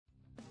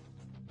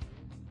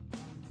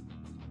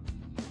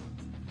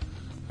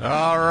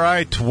All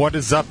right, what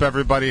is up,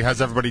 everybody?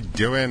 How's everybody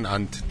doing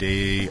on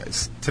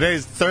today's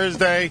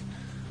Thursday?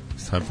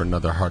 It's time for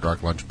another Hard Rock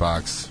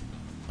Lunchbox.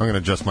 I'm going to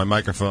adjust my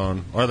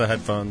microphone or the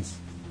headphones.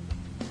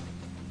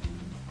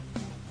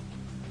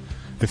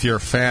 If you're a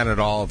fan at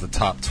all of the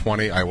top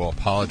 20, I will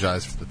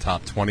apologize for the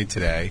top 20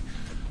 today.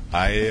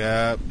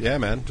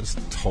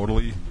 Just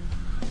totally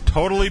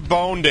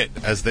boned it,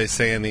 as they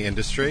say in the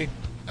industry.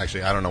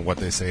 Actually, I don't know what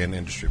they say in the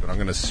industry, but I'm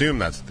going to assume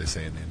that's what they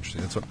say in the industry.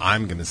 That's what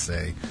I'm going to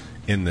say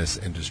in this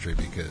industry,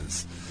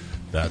 because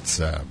that's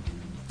what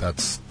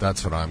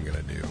I'm going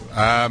to do.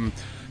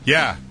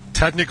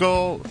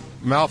 Technical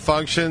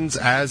malfunctions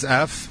as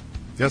F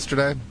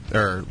yesterday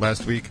or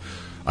last week.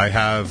 I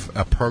have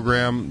a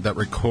program that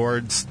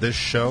records this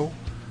show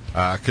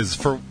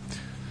because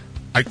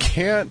I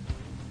can,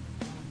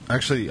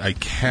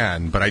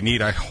 but I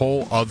need a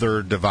whole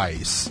other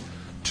device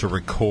to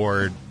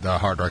record the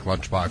Hard Rock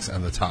Lunchbox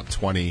and the top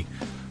 20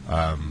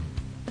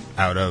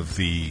 out of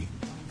the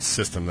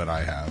system that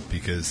I have,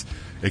 because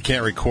it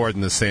can't record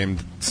in the same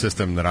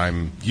system that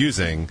I'm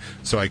using.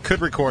 So I could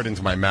record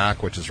into my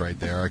Mac, which is right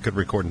there. I could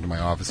record into my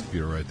office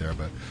computer right there,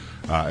 but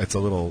it's a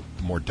little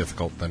more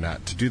difficult than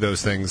that to do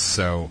those things.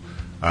 So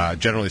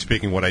generally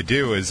speaking, what I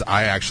do is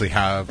I actually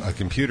have a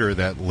computer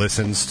that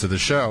listens to the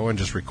show and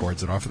just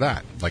records it off of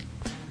that, like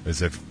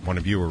as if one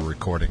of you were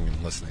recording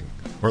and listening,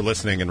 or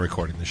listening and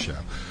recording the show.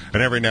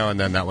 And every now and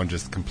then that one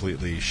just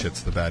completely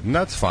shits the bed, and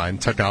that's fine.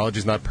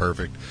 Technology's not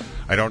perfect.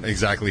 I don't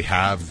exactly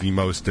have the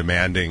most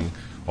demanding,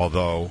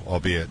 although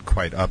albeit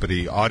quite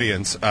uppity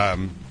audience.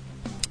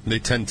 They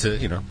tend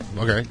to,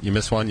 okay, you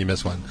miss one.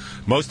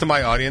 Most of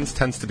my audience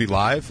tends to be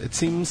live, it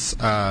seems.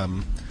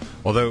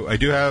 Although I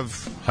do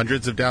have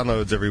hundreds of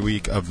downloads every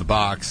week of the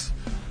box,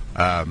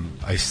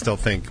 I still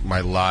think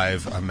my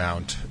live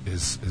amount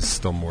is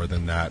still more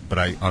than that. But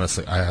I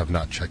have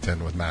not checked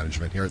in with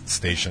management here at the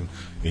station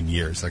in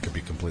years. That could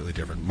be completely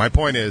different. My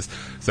point is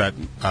that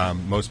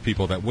most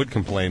people that would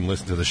complain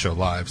listen to the show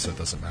live, so it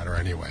doesn't matter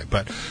anyway.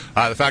 But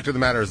the fact of the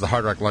matter is the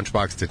Hard Rock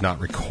Lunchbox did not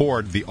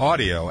record the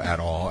audio at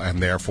all,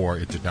 and therefore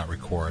it did not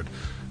record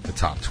the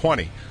top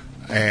 20.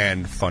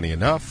 And funny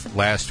enough,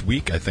 last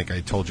week I think I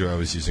told you I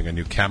was using a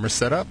new camera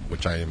setup,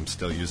 which I am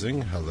still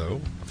using.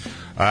 Hello.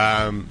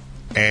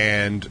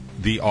 And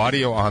the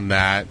audio on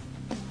that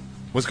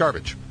was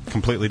garbage.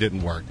 Completely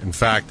didn't work. In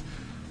fact,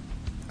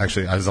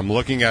 actually, as I'm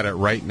looking at it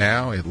right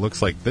now, it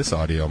looks like this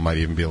audio might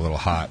even be a little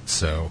hot.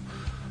 So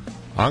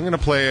I'm going to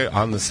play it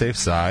on the safe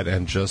side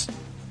and just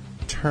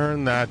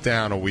turn that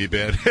down a wee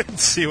bit and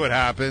see what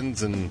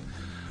happens. And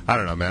I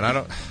don't know, man.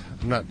 I'm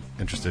not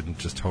interested in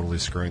just totally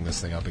screwing this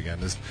thing up again.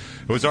 It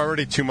was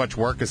already too much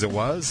work as it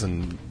was,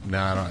 and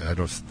now I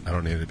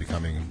don't need it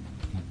becoming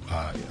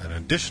an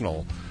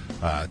additional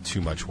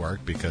too much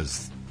work,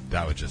 because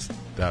that would just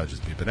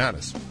be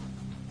bananas.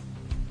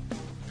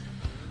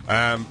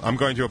 I'm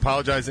going to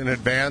apologize in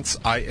advance.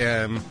 I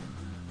am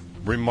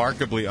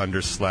remarkably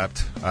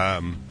underslept.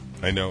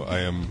 I know I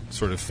am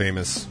sort of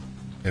famous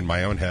in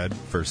my own head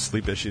for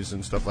sleep issues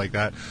and stuff like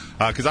that,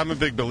 because I'm a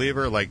big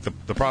believer. Like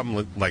the problem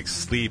with like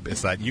sleep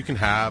is that you can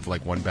have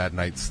like one bad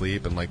night's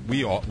sleep, and like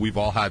we've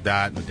all had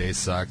that, and the day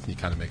sucked, and you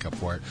kind of make up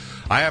for it.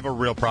 I have a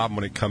real problem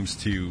when it comes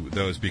to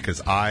those,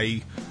 because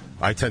I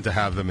tend to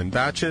have them in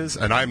batches,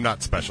 and I'm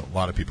not special. A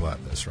lot of people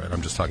have this, right?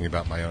 I'm just talking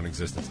about my own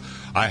existence.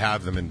 I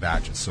have them in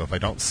batches, so if I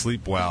don't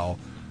sleep well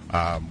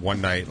one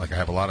night, like I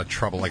have a lot of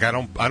trouble. Like I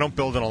don't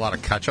build in a lot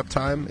of catch-up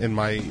time in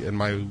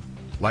my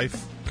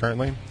life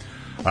currently.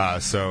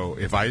 So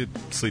if I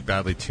sleep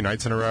badly 2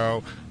 nights in a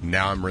row,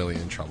 now I'm really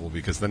in trouble,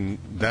 because then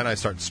I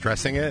start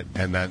stressing it,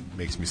 and that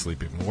makes me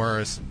sleep even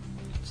worse. And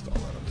just all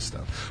that other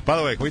stuff. By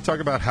the way, can we talk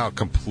about how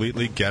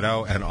completely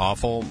ghetto and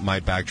awful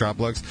my backdrop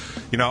looks?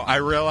 I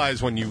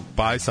realize when you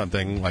buy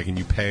something, like, and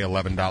you pay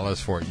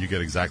 $11 for it, you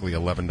get exactly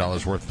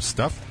 $11 worth of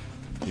stuff.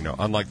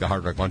 Unlike the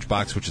Hard Rock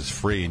Lunchbox, which is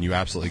free, and you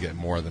absolutely get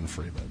more than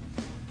free. But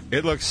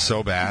it looks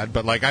so bad.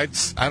 But like I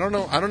don't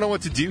know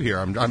what to do here.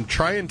 I'm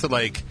trying to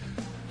make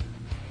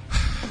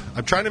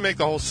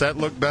the whole set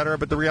look better,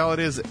 but the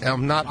reality is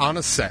I'm not on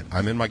a set.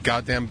 I'm in my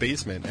goddamn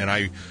basement, and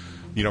I,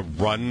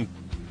 run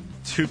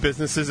 2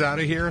 businesses out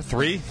of here,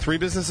 three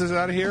businesses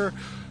out of here,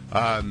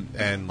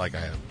 and like I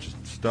have just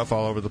stuff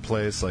all over the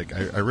place. Like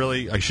what I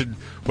really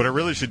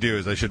should do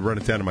is I should run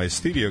it down to my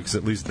studio, because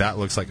at least that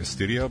looks like a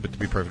studio. But to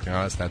be perfectly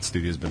honest, that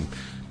studio's been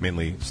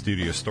mainly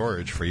studio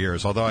storage for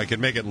years. Although I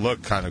could make it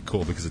look kind of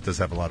cool because it does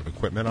have a lot of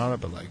equipment on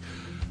it. But like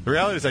the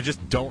reality is I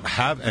just don't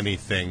have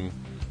anything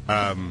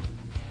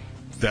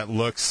that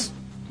looks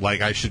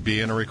like I should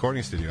be in a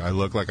recording studio. I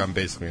look like I'm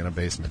basically in a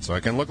basement. So I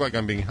can look like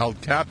I'm being held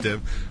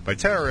captive by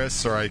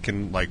terrorists, or I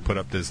can like put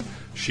up this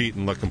sheet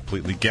and look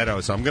completely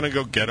ghetto. So I'm going to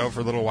go ghetto for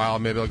a little while.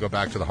 Maybe I'll go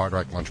back to the Hard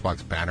Rock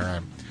Lunchbox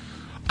banner.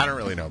 I don't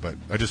really know, but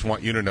I just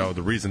want you to know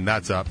the reason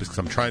that's up is because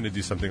I'm trying to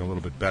do something a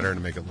little bit better to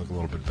make it look a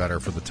little bit better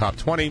for the top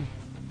 20.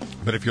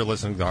 But if you're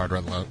listening to the Hard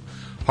Rock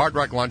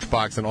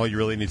Lunchbox, then all you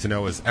really need to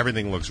know is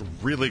everything looks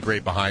really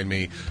great behind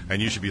me,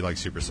 and you should be like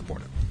super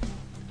supportive.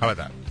 How about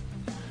that?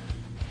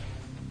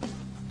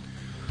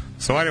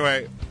 So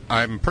anyway,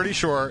 I'm pretty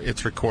sure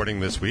it's recording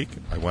this week.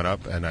 I went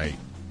up and I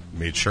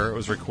made sure it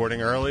was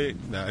recording early.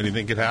 Now,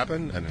 anything could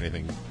happen, and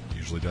anything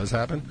usually does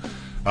happen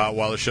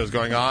while the show's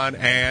going on.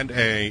 And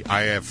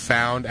I have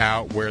found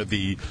out where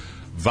the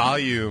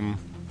volume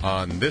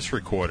on this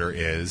recorder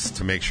is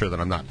to make sure that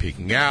I'm not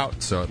peaking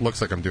out. So it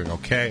looks like I'm doing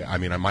okay. I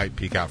mean, I might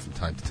peak out from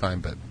time to time,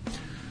 but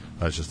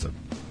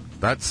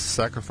that's a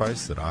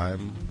sacrifice that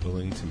I'm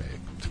willing to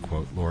make, to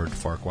quote Lord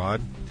Farquaad.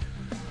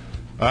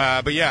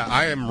 But yeah,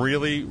 I am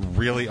really,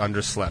 really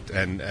underslept.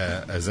 And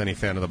as any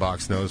fan of the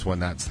box knows, when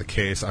that's the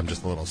case, I'm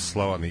just a little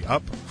slow on the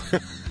up.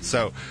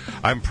 So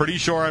I'm pretty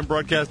sure I'm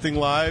broadcasting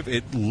live.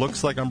 It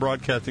looks like I'm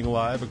broadcasting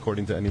live,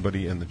 according to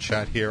anybody in the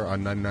chat here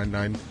on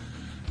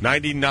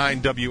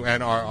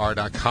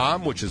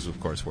 99WNRR.com, which is, of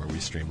course, where we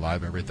stream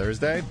live every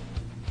Thursday.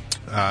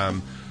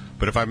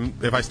 But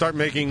if I start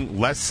making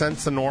less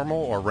sense than normal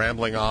or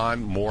rambling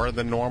on more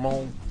than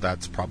normal,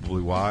 that's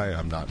probably why.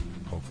 I'm not,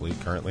 hopefully,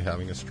 currently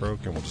having a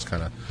stroke, and we'll just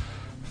kind of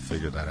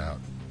figure that out,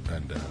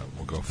 and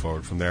we'll go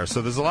forward from there.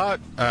 So there's a lot.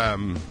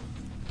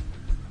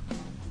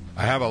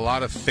 I have a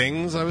lot of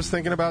things I was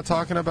thinking about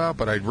talking about,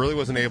 but I really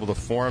wasn't able to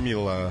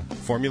formulate. I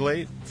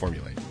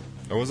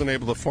wasn't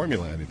able to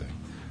formulate anything.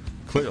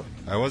 Clearly,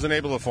 I wasn't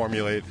able to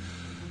formulate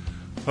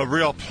a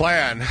real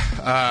plan,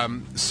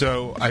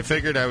 so I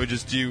figured I would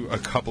just do a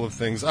couple of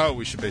things. Oh,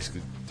 we should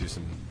basically do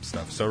some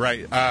stuff. So,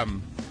 right.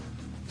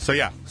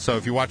 So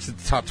if you watch the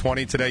top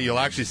 20 today, you'll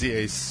actually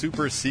see a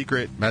super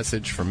secret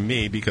message from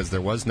me because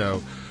there was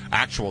no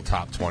actual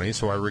top 20.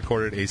 So I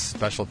recorded a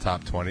special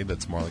top 20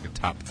 that's more like a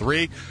top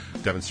 3,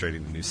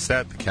 demonstrating the new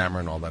set, the camera,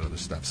 and all that other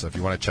stuff. So if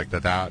you want to check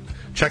that out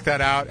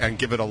and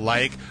give it a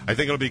like. I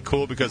think it'll be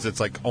cool because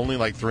it's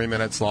only 3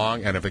 minutes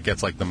long, and if it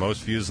gets the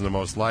most views and the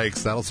most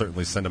likes, that'll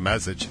certainly send a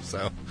message.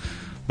 So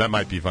that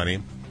might be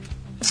funny.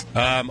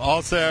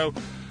 Also,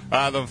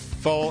 the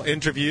full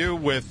interview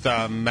with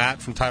Matt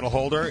from Title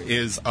Holder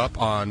is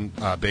up on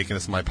Bacon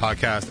is My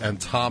Podcast, and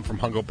Tom from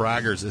Hungo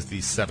Braggers is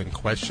the 7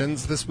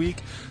 questions this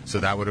week. So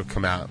that would have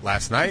come out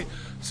last night.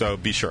 So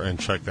be sure and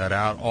check that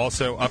out.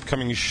 Also,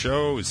 upcoming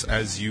shows,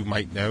 as you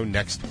might know,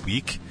 next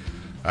week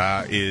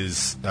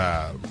is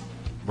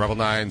Rebel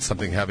 9,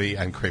 Something Heavy,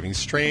 and Craving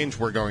Strange.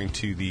 We're going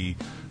to the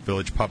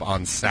Village Pub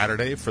on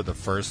Saturday for the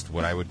first,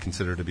 what I would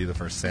consider to be the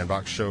first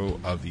Sandbox show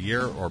of the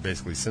year, or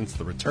basically since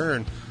the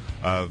return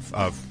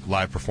of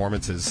live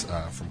performances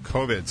from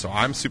COVID. So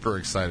I'm super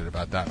excited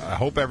about that. I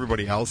hope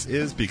everybody else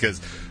is,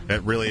 because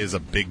it really is a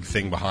big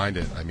thing behind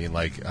it. I mean,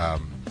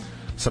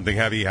 Something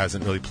Heavy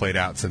hasn't really played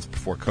out since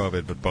before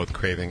COVID, but both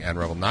Craving and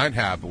Rebel 9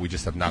 have, but we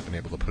just have not been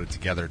able to put it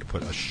together to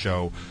put a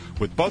show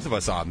with both of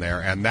us on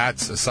there. And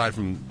that's, aside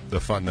from the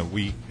fun that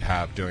we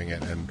have doing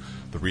it and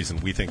the reason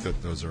we think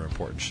that those are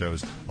important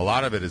shows, a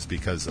lot of it is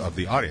because of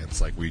the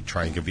audience. We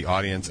try and give the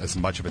audience as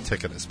much of a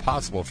ticket as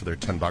possible for their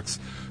 $10.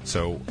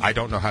 So I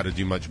don't know how to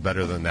do much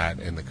better than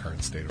that in the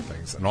current state of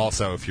things. And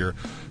also, if you're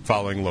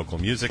following local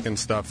music and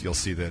stuff, you'll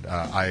see that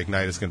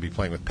iIgnite is going to be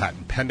playing with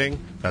Patent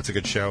Pending. That's a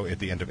good show at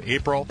the end of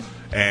April.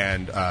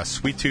 And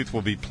Sweet Tooth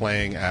will be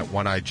playing at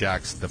One Eye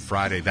Jack's the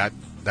Friday.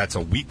 That's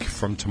a week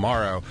from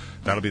tomorrow.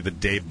 That'll be the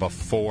day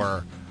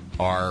before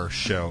our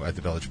show at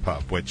the Village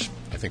Pub, which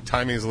I think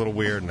timing is a little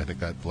weird, and I think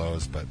that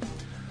blows, but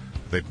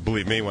they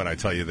believe me when I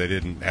tell you they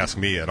didn't ask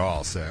me at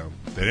all. So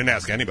they didn't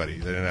ask anybody.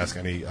 They didn't ask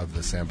any of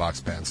the Sandbox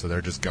bands, so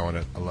they're just going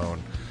it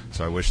alone.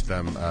 So I wish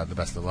them the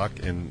best of luck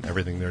in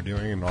everything they're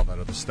doing and all that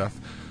other stuff.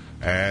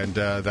 And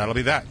that'll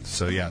be that.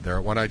 So, yeah, they're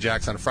at One Eye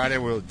Jack's on Friday.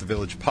 We're at the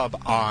Village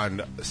Pub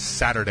on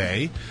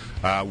Saturday.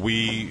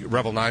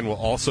 Rebel 9 will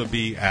also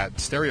be at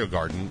Stereo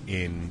Garden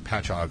in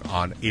Patchogue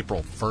on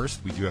April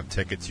 1st. We do have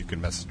tickets. You can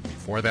message me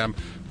for them.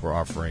 We're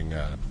offering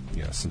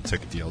some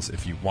ticket deals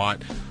if you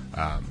want.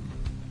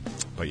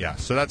 But, yeah,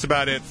 so that's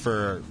about it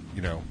for,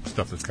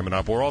 stuff that's coming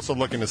up. We're also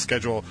looking to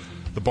schedule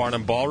the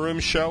Barnum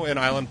Ballroom show in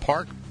Island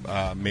Park,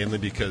 mainly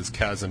because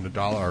Kaz and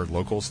Nadala are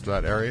locals to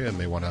that area, and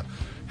they want to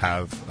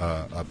have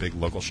a big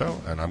local show,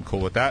 and I'm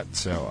cool with that.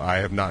 So I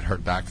have not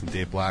heard back from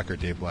Dave Black or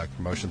Dave Black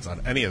Promotions on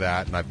any of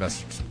that, and I've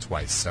messaged him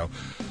twice. So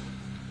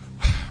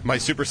my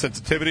super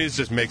sensitivities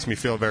just makes me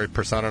feel very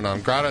persona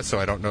non grata, so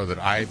I don't know that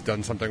I've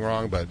done something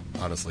wrong, but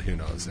honestly, who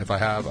knows? If I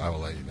have, I will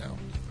let you know.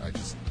 I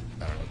don't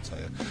know what to tell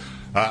you.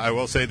 I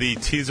will say the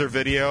teaser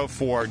video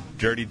for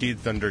Dirty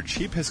Deeds Done Dirt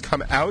Cheap has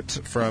come out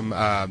from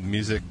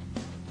Music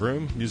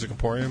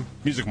Emporium,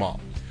 Music Mall.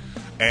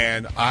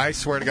 And I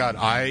swear to God,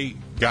 I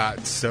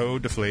got so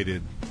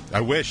deflated.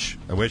 I wish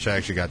I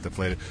actually got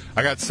deflated.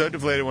 I got so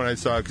deflated when I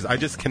saw it because I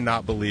just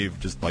cannot believe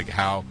just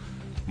how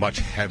much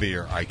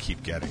heavier I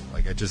keep getting.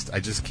 I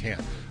just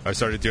can't. I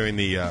started doing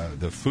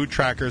the food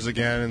trackers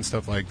again and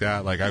stuff like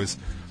that.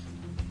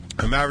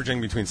 I'm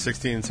averaging between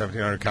 1,600 and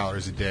 1,700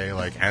 calories a day,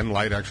 and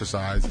light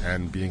exercise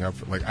and being up.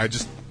 I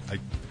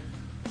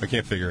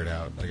can't figure it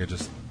out.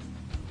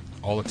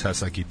 All the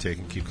tests I keep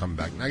taking keep coming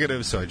back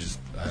negative. So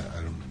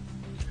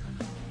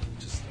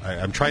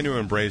I'm trying to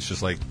embrace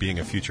just being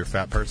a future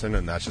fat person,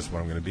 and that's just what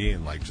I'm going to be,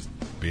 and just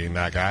being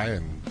that guy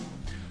and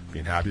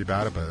being happy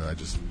about it. But I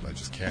just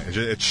can't.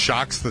 It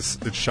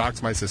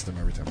shocks my system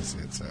every time I see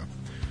it. So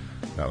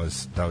that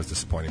was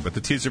disappointing. But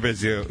the teaser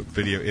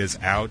video is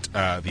out.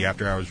 The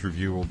After Hours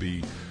review will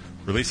be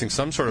releasing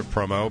some sort of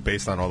promo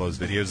based on all those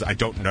videos. I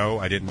don't know.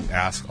 I didn't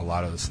ask a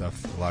lot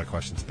of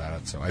questions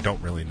about it, so I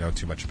don't really know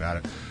too much about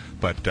it.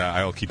 But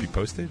I will keep you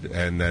posted.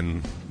 And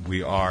then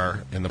we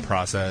are in the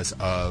process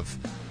of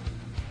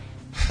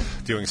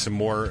doing some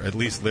more, at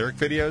least lyric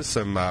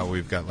videos.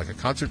 We've got like a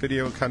concert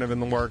video kind of in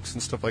the works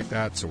and stuff like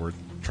that. So we're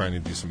trying to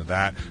do some of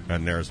that.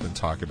 And there's been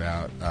talk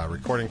about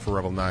recording for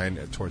Rebel 9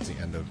 towards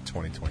the end of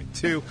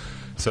 2022.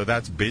 So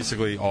that's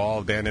basically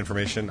all band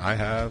information I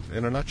have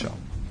in a nutshell.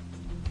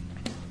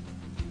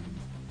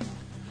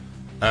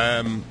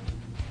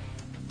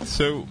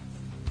 So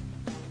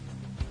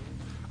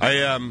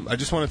I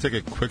just want to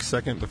take a quick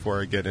second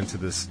before I get into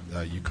this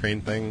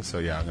Ukraine thing. So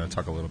yeah, I'm going to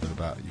talk a little bit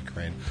about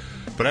Ukraine,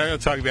 but I'm going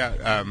to talk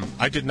about.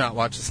 I did not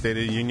watch the State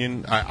of the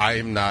Union. I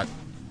am not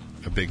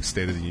a big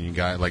State of the Union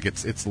guy. Like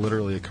it's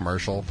literally a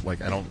commercial.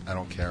 Like I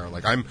don't care.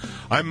 Like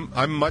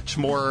I'm much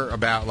more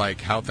about like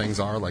how things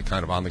are, like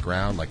kind of on the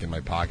ground, like in my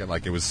pocket.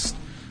 Like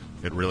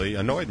it really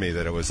annoyed me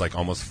that it was like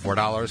almost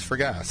 $4 for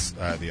gas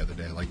the other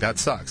day. Like that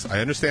sucks. I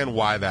understand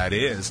why that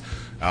is,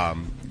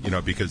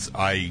 because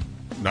I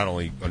not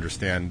only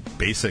understand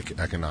basic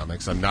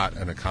economics, I'm not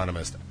an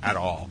economist at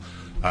all,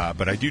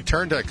 but I do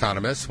turn to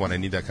economists when I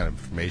need that kind of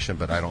information,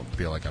 but I don't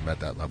feel like I'm at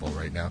that level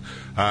right now.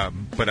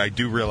 But I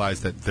do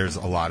realize that there's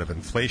a lot of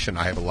inflation.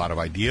 I have a lot of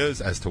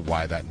ideas as to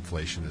why that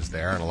inflation is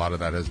there, and a lot of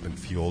that has been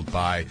fueled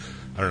by,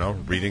 I don't know,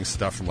 reading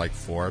stuff from like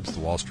Forbes, the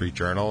Wall Street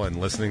Journal, and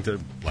listening to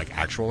like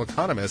actual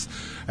economists.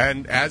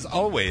 And as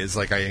always,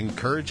 like I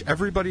encourage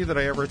everybody that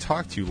I ever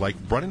talk to, like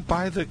run it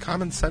by the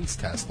common sense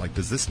test. Like,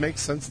 does this make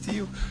sense to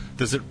you?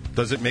 Does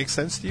it make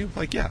sense to you?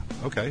 Like, yeah,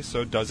 okay.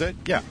 So does it?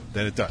 Yeah,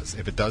 then it does.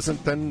 If it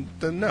doesn't, then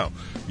no.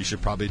 You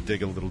should probably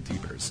dig a little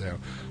deeper. So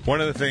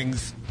one of the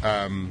things,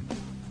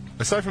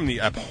 aside from the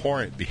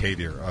abhorrent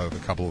behavior of a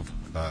couple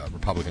of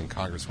Republican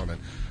congresswomen,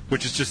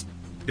 which is just,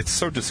 it's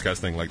so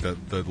disgusting, like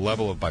the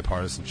level of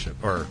bipartisanship,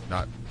 or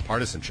not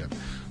partisanship,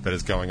 that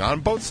is going on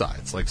both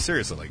sides. Like,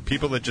 seriously, like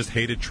people that just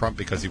hated Trump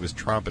because he was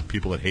Trump, and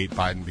people that hate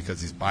Biden because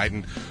he's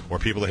Biden, or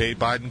people that hate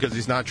Biden because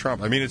he's not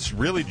Trump. I mean, it's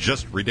really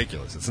just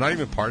ridiculous. It's not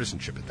even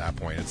partisanship at that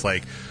point. It's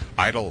like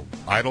idol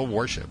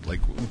worship.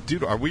 Like,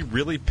 dude, are we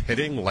really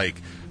pitting like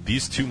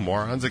these two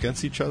morons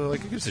against each other?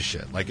 Like, who gives a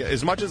shit? Like,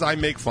 as much as I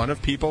make fun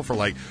of people for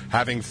like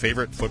having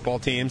favorite football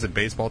teams and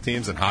baseball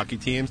teams and hockey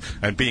teams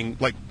and being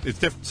like, it's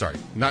different. Sorry,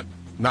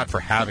 not for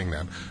having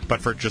them,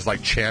 but for just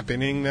like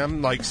championing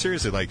them. Like,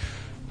 seriously, like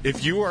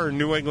if you are a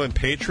New England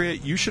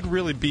Patriot, you should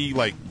really be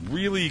like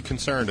really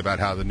concerned about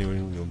how the New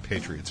England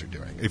Patriots are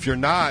doing. If you're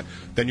not,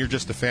 then you're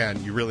just a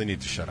fan. You really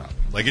need to shut up.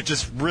 Like, it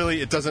just really,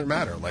 it doesn't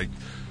matter. Like,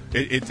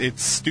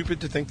 it's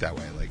stupid to think that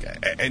way. Like,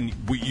 and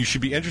you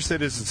should be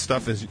interested in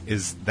stuff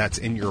is that's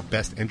in your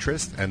best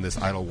interest. And this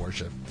idol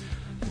worship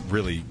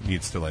really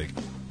needs to like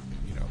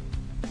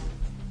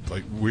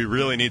we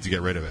really need to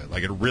get rid of it.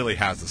 Like, it really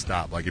has to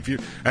stop. Like,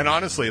 and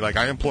honestly, like,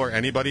 I implore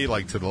anybody,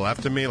 like, to the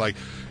left of me, like,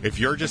 if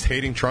you're just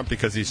hating Trump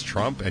because he's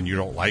Trump and you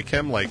don't like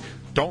him, like,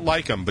 don't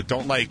like him, but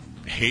don't, like,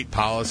 hate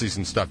policies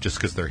and stuff just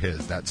because they're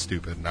his. That's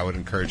stupid. And I would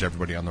encourage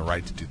everybody on the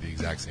right to do the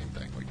exact same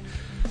thing.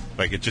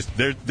 Like it just,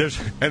 there's,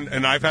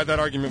 and I've had that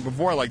argument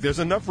before, like, there's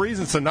enough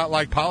reasons to not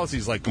like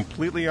policies, like,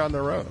 completely on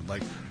their own.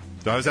 Like,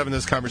 so I was having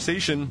this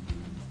conversation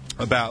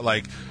about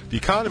like the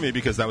economy,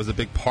 because that was a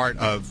big part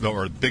of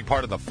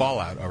the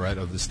fallout, all right,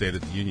 of the State of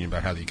the Union,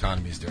 about how the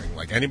economy is doing.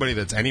 Like, anybody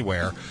that's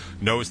anywhere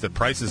knows that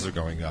prices are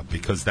going up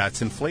because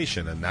that's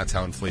inflation, and that's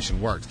how inflation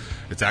works.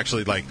 It's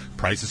actually like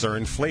prices are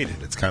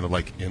inflated. It's kind of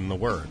like in the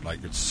word.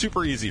 Like, it's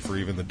super easy for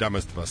even the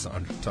dumbest of us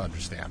to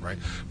understand, right?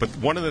 But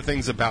one of the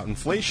things about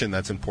inflation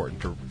that's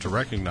important to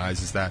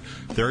recognize is that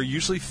there are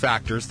usually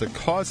factors that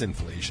cause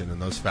inflation,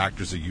 and those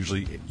factors are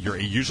you're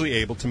usually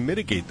able to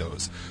mitigate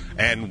those.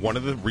 And one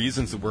of the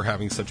reasons that we're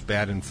having such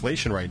bad inflation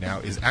right now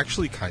is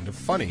actually kind of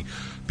funny,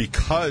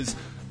 because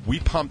we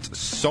pumped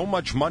so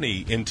much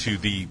money into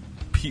the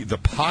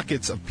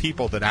pockets of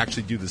people that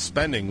actually do the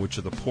spending, which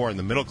are the poor and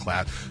the middle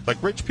class.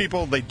 Like, rich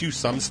people, they do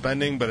some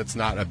spending, but it's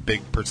not a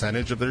big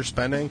percentage of their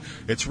spending.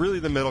 It's really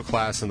the middle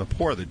class and the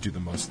poor that do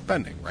the most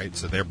spending, right?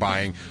 So they're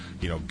buying,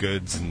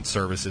 goods and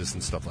services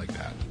and stuff like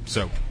that.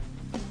 So,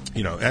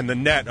 and the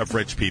net of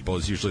rich people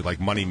is usually like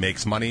money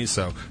makes money,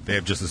 so they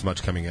have just as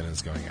much coming in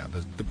as going out.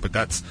 But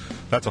that's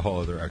a whole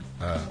other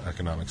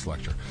economics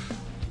lecture.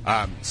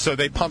 So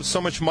they pump so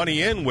much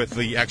money in with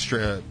the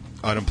extra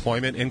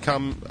unemployment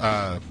income,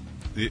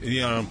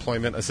 the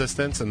unemployment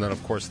assistance, and then,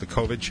 of course, the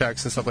COVID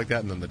checks and stuff like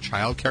that, and then the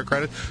child care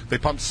credit. They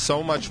pumped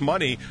so much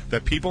money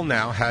that people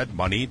now had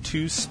money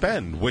to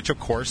spend, which, of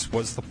course,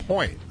 was the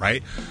point,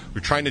 right? We're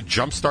trying to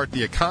jumpstart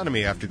the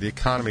economy after the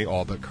economy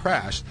all but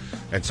crashed,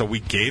 and so we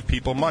gave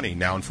people money.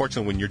 Now,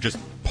 unfortunately, when you're just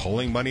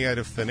pulling money out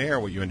of thin air,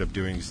 what you end up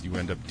doing is you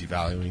end up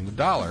devaluing the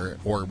dollar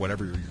or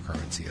whatever your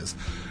currency is,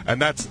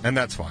 and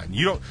that's fine.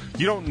 You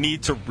don't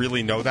need to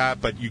really know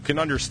that, but you can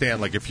understand,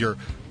 like, if you're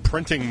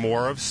printing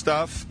more of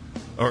stuff,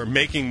 or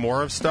making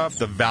more of stuff,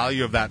 the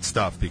value of that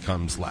stuff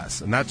becomes less.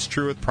 And that's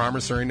true with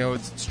promissory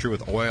notes. It's true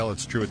with oil.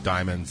 It's true with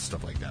diamonds,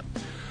 stuff like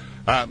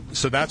that.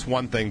 So that's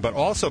one thing. But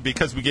also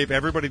because we gave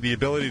everybody the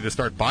ability to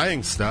start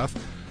buying stuff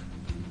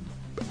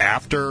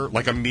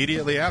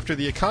immediately after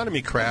the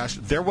economy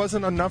crashed, there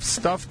wasn't enough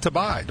stuff to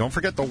buy. Don't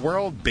forget, the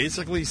world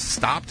basically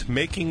stopped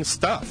making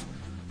stuff.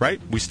 Right?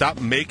 We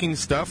stopped making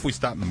stuff, we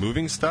stopped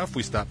moving stuff,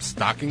 we stopped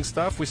stocking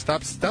stuff, we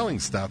stopped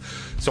selling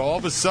stuff. So all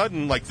of a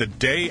sudden, like the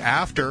day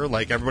after,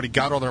 like everybody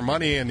got all their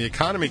money and the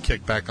economy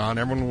kicked back on,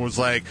 everyone was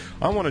like,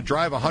 I want to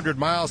drive 100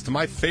 miles to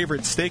my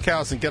favorite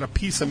steakhouse and get a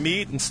piece of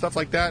meat and stuff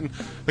like that. And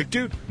like,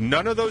 dude,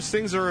 none of those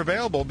things are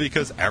available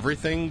because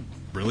everything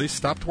really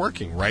stopped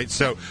working, right?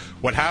 So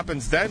what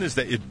happens then is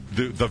that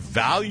the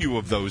value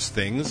of those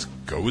things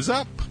goes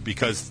up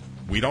because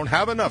we don't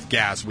have enough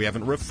gas. We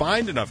haven't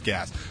refined enough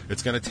gas.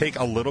 It's going to take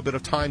a little bit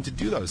of time to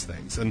do those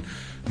things. And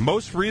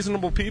most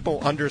reasonable people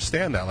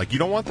understand that. Like, you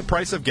don't want the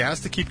price of gas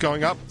to keep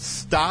going up.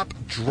 Stop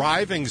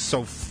driving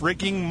so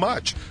frigging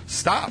much.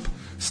 Stop.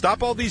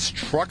 Stop all these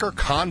trucker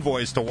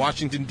convoys to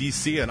Washington,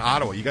 D.C. and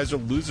Ottawa. You guys are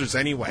losers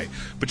anyway.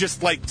 But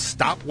just, like,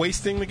 stop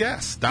wasting the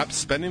gas. Stop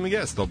spending the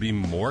gas. There'll be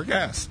more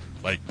gas.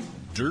 Like,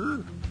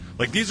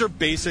 these are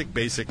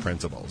basic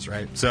principles,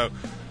 right? So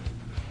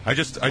I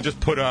just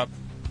put up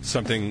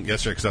something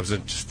yesterday because I was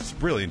in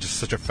just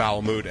such a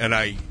foul mood, and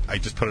I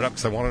just put it up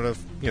because I wanted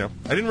to,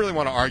 I didn't really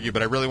want to argue,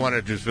 but I really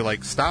wanted to just be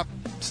like, stop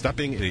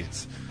being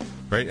idiots,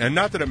 right? And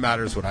not that it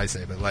matters what I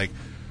say, but like,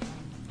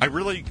 I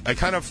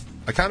kind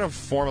of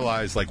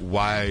formalized like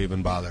why I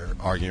even bother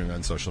arguing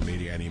on social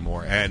media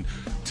anymore. And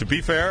to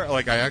be fair,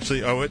 like I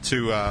actually owe it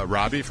to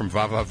Robbie from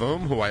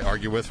Vavavoom, who I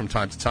argue with from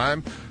time to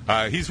time.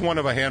 He's one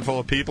of a handful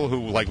of people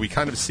who like we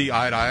kind of see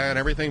eye to eye on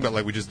everything, but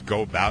like we just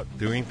go about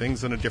doing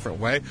things in a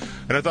different way.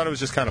 And I thought it was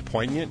just kind of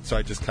poignant, so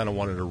I just kind of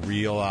wanted to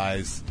read.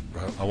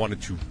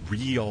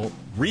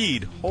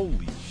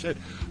 Holy shit!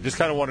 I just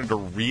kind of wanted to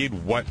read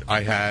what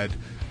I had.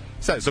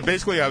 So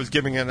basically, I was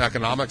giving an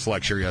economics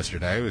lecture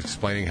yesterday. I was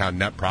explaining how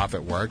net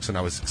profit works, and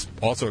I was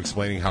also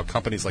explaining how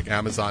companies like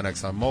Amazon,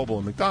 ExxonMobil,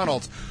 and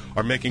McDonald's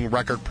are making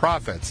record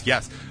profits.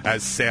 Yes,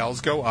 as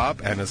sales go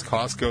up and as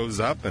cost goes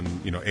up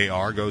and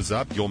AR goes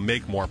up, you'll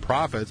make more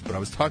profits. But I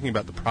was talking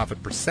about the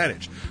profit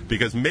percentage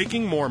because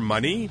making more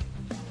money,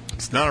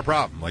 it's not a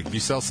problem. Like if you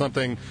sell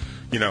something.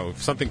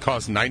 If something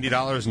costs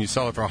 $90 and you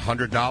sell it for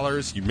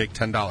 $100, you make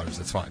 $10.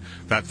 That's fine.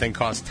 If that thing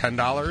costs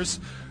 $10,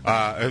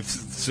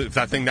 if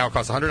that thing now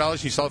costs $100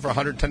 and you sell it for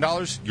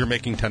 $110, you're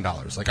making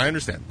 $10. Like, I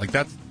understand. Like,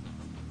 that's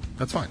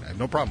fine. I have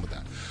no problem with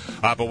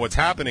that. But what's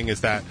happening is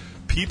that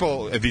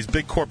these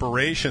big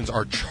corporations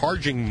are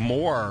charging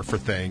more for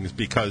things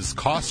because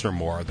costs are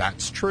more.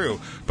 That's true.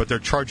 But they're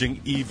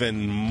charging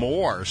even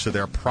more, so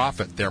their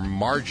profit, their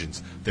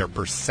margins, their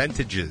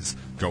percentages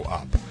go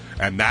up.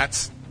 And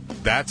that's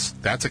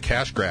a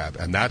cash grab,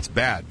 and that's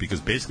bad because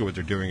basically what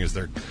they're doing is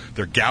they're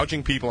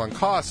gouging people on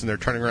costs, and they're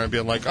turning around and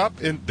being like,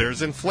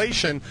 there's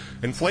inflation.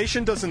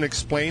 Inflation doesn't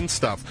explain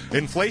stuff.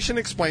 Inflation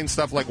explains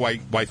stuff like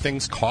why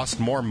things cost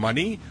more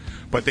money,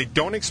 but they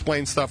don't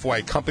explain stuff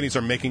why companies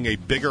are making a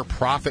bigger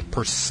profit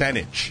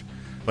percentage.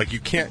 Like you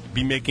can't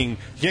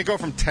go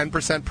from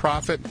 10%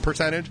 profit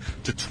percentage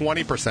to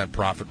 20%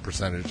 profit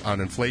percentage on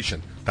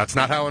inflation. That's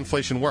not how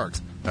inflation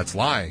works. That's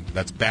lying.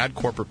 That's bad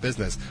corporate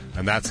business.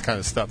 And that's the kind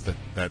of stuff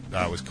that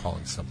I was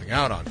calling something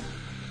out on.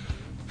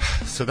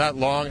 So that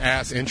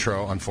long-ass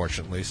intro,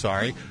 unfortunately,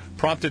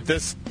 prompted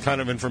this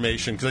kind of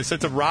information. Because I said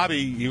to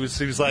Robbie, he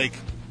was like,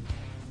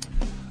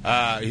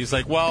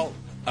 well,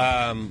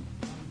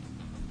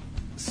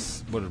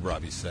 what did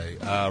Robbie say?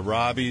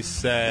 Robbie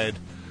said,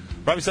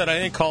 I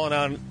ain't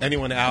calling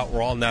anyone out.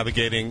 We're all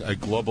navigating a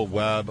global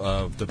web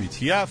of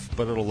WTF,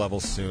 but it'll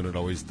level soon. It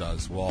always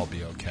does. We'll all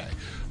be okay.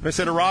 And I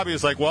said to Robbie,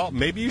 well,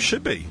 maybe you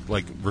should be,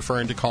 like,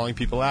 referring to calling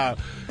people out.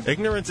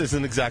 Ignorance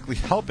isn't exactly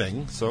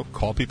helping, so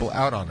call people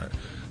out on it.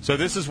 So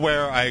this is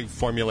where I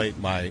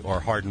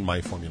harden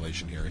my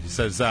formulation here. He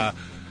says,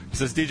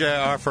 DJ,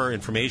 I offer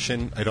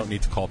information. I don't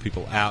need to call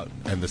people out,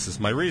 and this is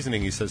my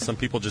reasoning. He says some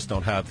people just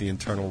don't have the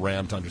internal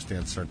RAM to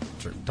understand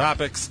certain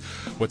topics.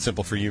 What's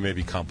simple for you may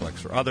be complex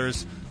for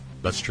others.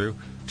 That's true.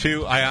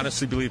 2, I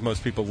honestly believe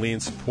most people lean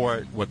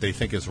support what they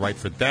think is right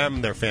for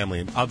them, their family,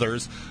 and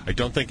others. I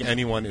don't think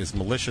anyone is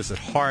malicious at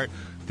heart.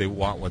 They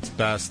want what's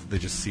best. They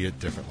just see it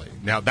differently.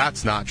 Now,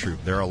 that's not true.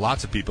 There are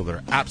lots of people that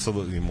are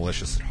absolutely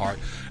malicious at heart.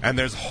 And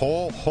there's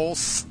whole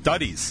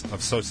studies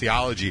of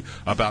sociology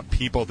about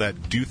people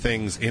that do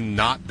things in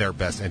not their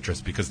best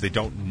interest because they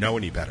don't know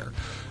any better.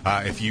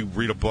 If you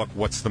read a book,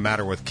 What's the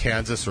Matter with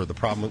Kansas, or the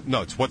problem...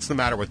 No, it's What's the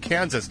Matter with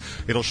Kansas.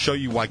 It'll show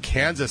you why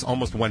Kansas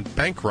almost went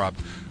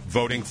bankrupt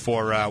voting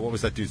for, what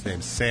was that dude's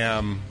name?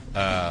 Sam...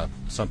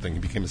 something. He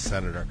became a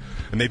senator,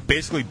 and they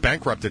basically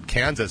bankrupted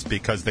Kansas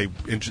because they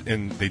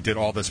did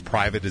all this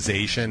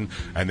privatization,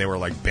 and they were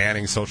like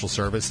banning social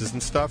services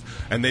and stuff,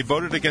 and they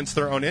voted against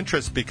their own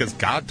interests because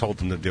God told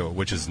them to do it,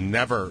 which is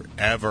never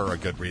ever a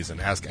good reason.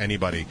 Ask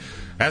anybody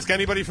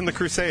from the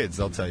Crusades,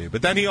 they'll tell you.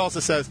 But then he also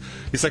says,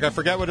 he's like, I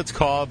forget what it's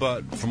called,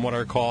 but from what I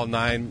recall,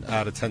 9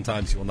 out of 10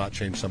 times you will not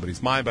change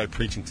somebody's mind by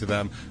preaching to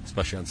them,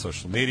 especially on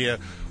social media.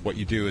 What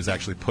you do is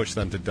actually push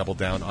them to double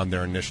down on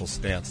their initial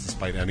stance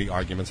despite any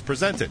arguments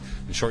presented.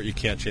 In short, you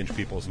can't change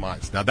people's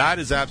minds. Now, that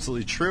is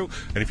absolutely true,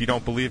 and if you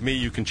don't believe me,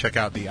 you can check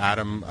out the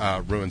Adam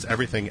Ruins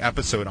Everything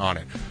episode on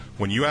it.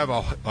 When you have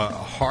a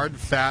hard,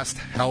 fast,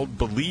 held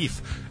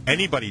belief,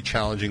 anybody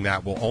challenging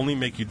that will only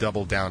make you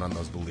double down on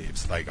those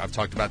beliefs. Like, I've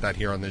talked about that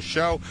here on this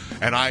show,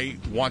 and I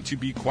want to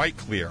be quite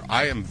clear.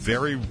 I am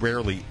very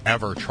rarely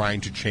ever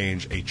trying to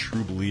change a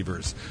true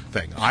believer's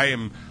thing. I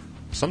am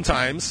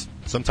sometimes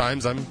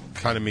I'm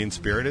kind of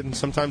mean-spirited, and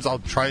sometimes I'll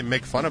try and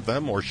make fun of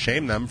them or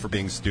shame them for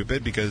being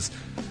stupid because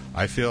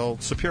I feel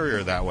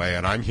superior that way,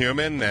 and I'm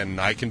human, and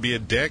I can be a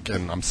dick,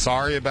 and I'm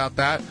sorry about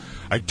that.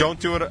 I don't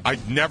do it. I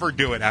never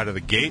do it out of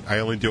the gate. I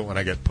only do it when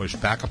I get pushed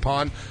back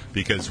upon,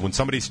 because when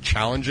somebody's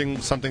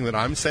challenging something that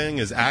I'm saying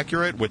is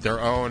accurate with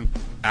their own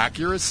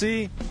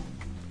accuracy,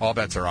 all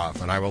bets are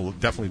off, and I will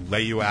definitely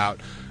lay you out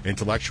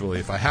intellectually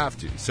if I have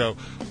to. So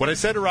what I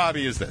said to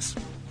Robbie is this.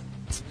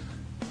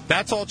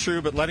 That's all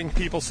true, but letting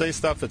people say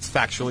stuff that's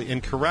factually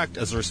incorrect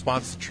as a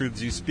response to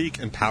truths you speak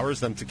empowers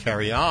them to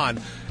carry on,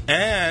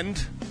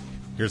 and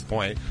here's the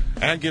point,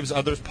 and gives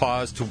others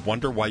pause to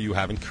wonder why you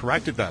haven't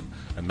corrected them.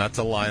 And that's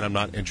a line I'm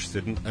not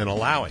interested in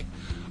allowing.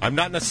 I'm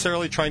not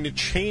necessarily trying to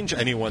change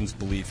anyone's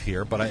belief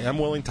here, but I am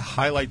willing to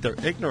highlight their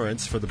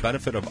ignorance for the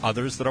benefit of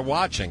others that are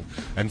watching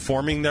and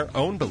forming their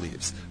own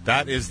beliefs.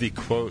 That is the,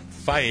 quote,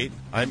 fight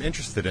I'm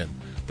interested in.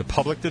 The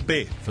public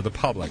debate for the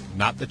public,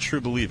 not the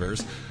true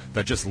believers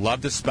that just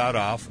love to spout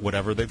off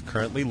whatever they've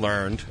currently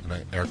learned, and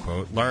I air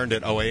quote, learned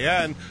at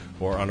OAN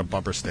or on a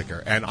bumper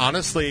sticker. And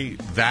honestly,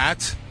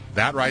 that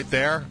right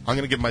there, I'm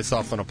going to give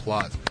myself an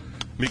applause.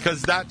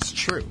 Because that's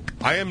true.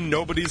 I am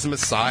nobody's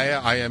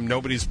messiah. I am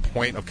nobody's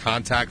point of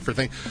contact for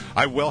things.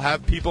 I will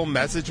have people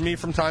message me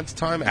from time to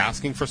time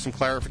asking for some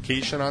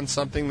clarification on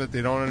something that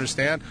they don't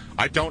understand.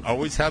 I don't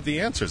always have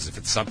the answers. If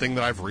it's something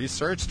that I've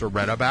researched or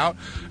read about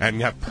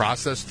and have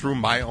processed through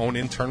my own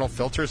internal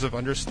filters of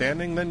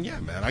understanding, then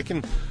yeah, man, I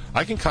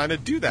can kind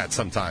of do that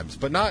sometimes,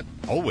 but not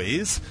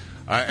always.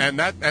 And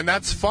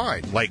that's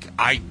fine. Like,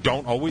 I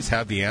don't always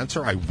have the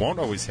answer. I won't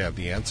always have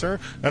the answer,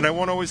 and I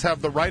won't always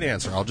have the right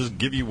answer. I'll just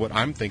give you what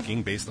I'm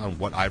thinking based on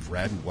what I've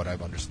read and what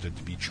I've understood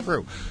to be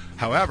true.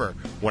 However,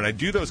 when I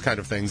do those kind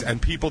of things,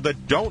 and people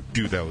that don't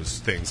do those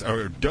things,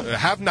 or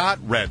have not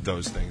read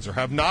those things, or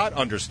have not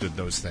understood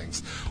those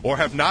things, or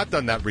have not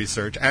done that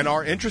research, and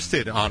are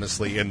interested,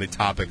 honestly, in the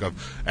topic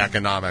of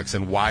economics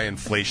and why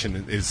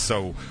inflation is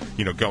so,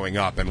 going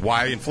up, and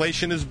why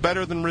inflation is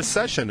better than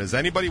recession, as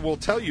anybody will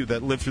tell you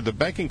that lived through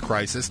the banking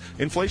crisis,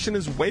 inflation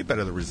is way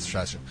better than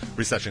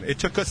recession. It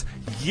took us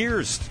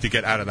years to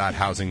get out of that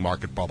housing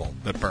market bubble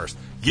that burst.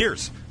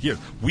 Years.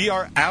 We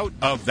are out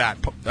of that.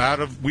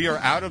 We are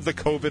out of the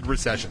COVID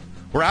recession.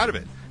 We're out of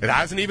it. It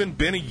hasn't even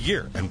been a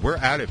year, and we're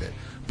out of it.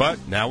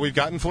 But now we've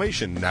got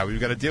inflation. Now we've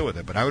got to deal with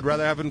it. But I would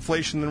rather have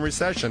inflation than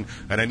recession.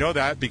 And I know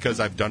that because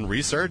I've done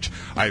research.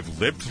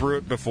 I've lived through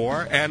it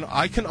before. And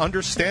I can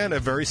understand a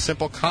very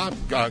simple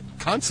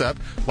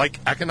concept like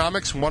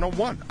economics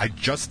 101. I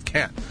just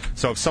can't.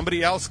 So if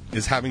somebody else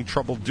is having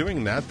trouble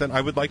doing that, then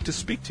I would like to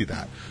speak to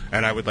that.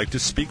 And I would like to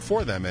speak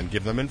for them and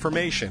give them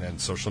information.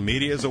 And social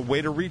media is a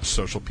way to reach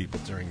social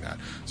people doing that.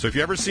 So if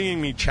you're ever seeing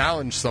me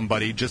challenge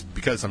somebody just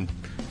because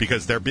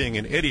they're being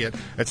an idiot,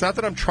 it's not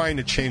that I'm trying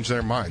to change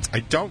their minds. I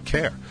don't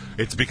care.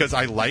 It's because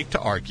I like to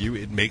argue.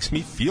 It makes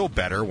me feel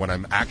better when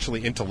I'm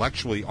actually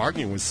intellectually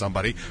arguing with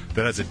somebody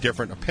that has a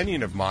different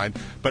opinion of mine.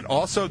 But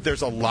also,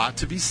 there's a lot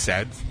to be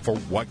said for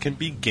what can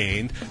be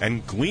gained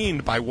and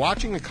gleaned by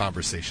watching a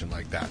conversation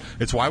like that.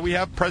 It's why we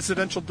have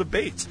presidential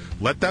debates.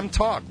 Let them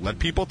talk. Let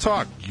people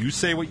talk. You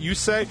say what you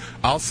say.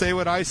 I'll say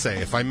what I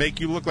say. If I make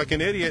you look like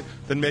an idiot,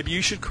 then maybe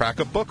you should crack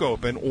a book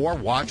open or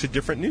watch a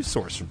different news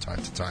source from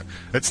time to time.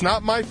 It's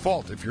not my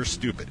fault if you're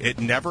stupid. It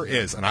never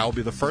is. And I will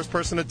be the first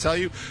person to tell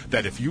you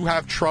that if you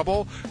have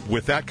trouble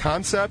with that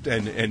concept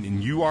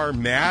and you are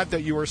mad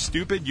that you are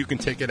stupid, you can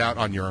take it out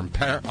on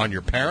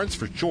your parents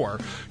for sure.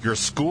 Your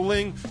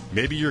schooling,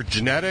 maybe your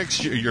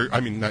genetics,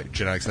 not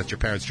genetics, not your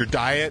parents, your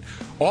diet,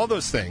 all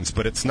those things.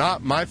 But it's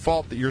not my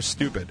fault that you're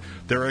stupid.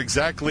 There are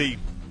exactly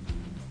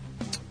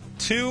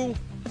two,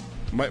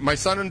 my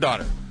son and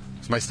daughter.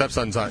 My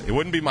stepson's on. It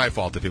wouldn't be my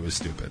fault if he was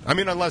stupid. I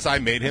mean, unless I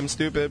made him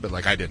stupid, but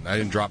I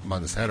didn't drop him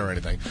on his head or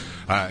anything.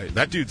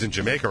 That dude's in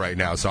Jamaica right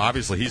now, so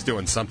obviously he's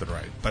doing something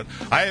right. But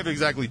I have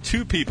exactly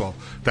two people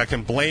that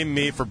can blame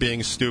me for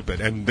being stupid,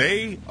 and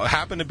they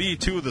happen to be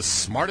two of the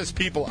smartest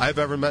people I've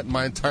ever met in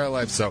my entire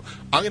life. So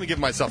I'm going to give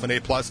myself an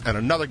A+ and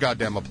another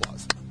goddamn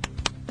applause.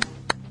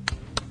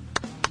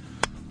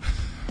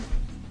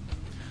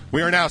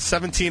 We are now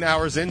 17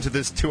 hours into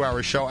this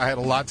 2-hour show. I had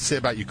a lot to say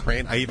about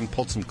Ukraine. I even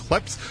pulled some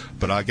clips,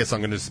 but I guess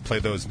I'm going to play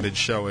those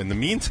mid-show. In the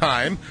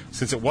meantime,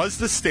 since it was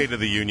the State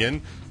of the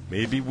Union,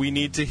 maybe we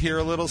need to hear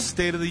a little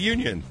State of the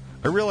Union.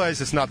 I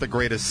realize it's not the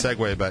greatest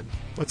segue, but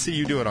let's see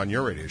you do it on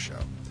your radio show.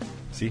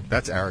 See,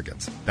 that's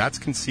arrogance. That's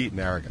conceit and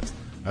arrogance.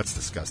 That's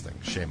disgusting.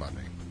 Shame on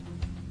me.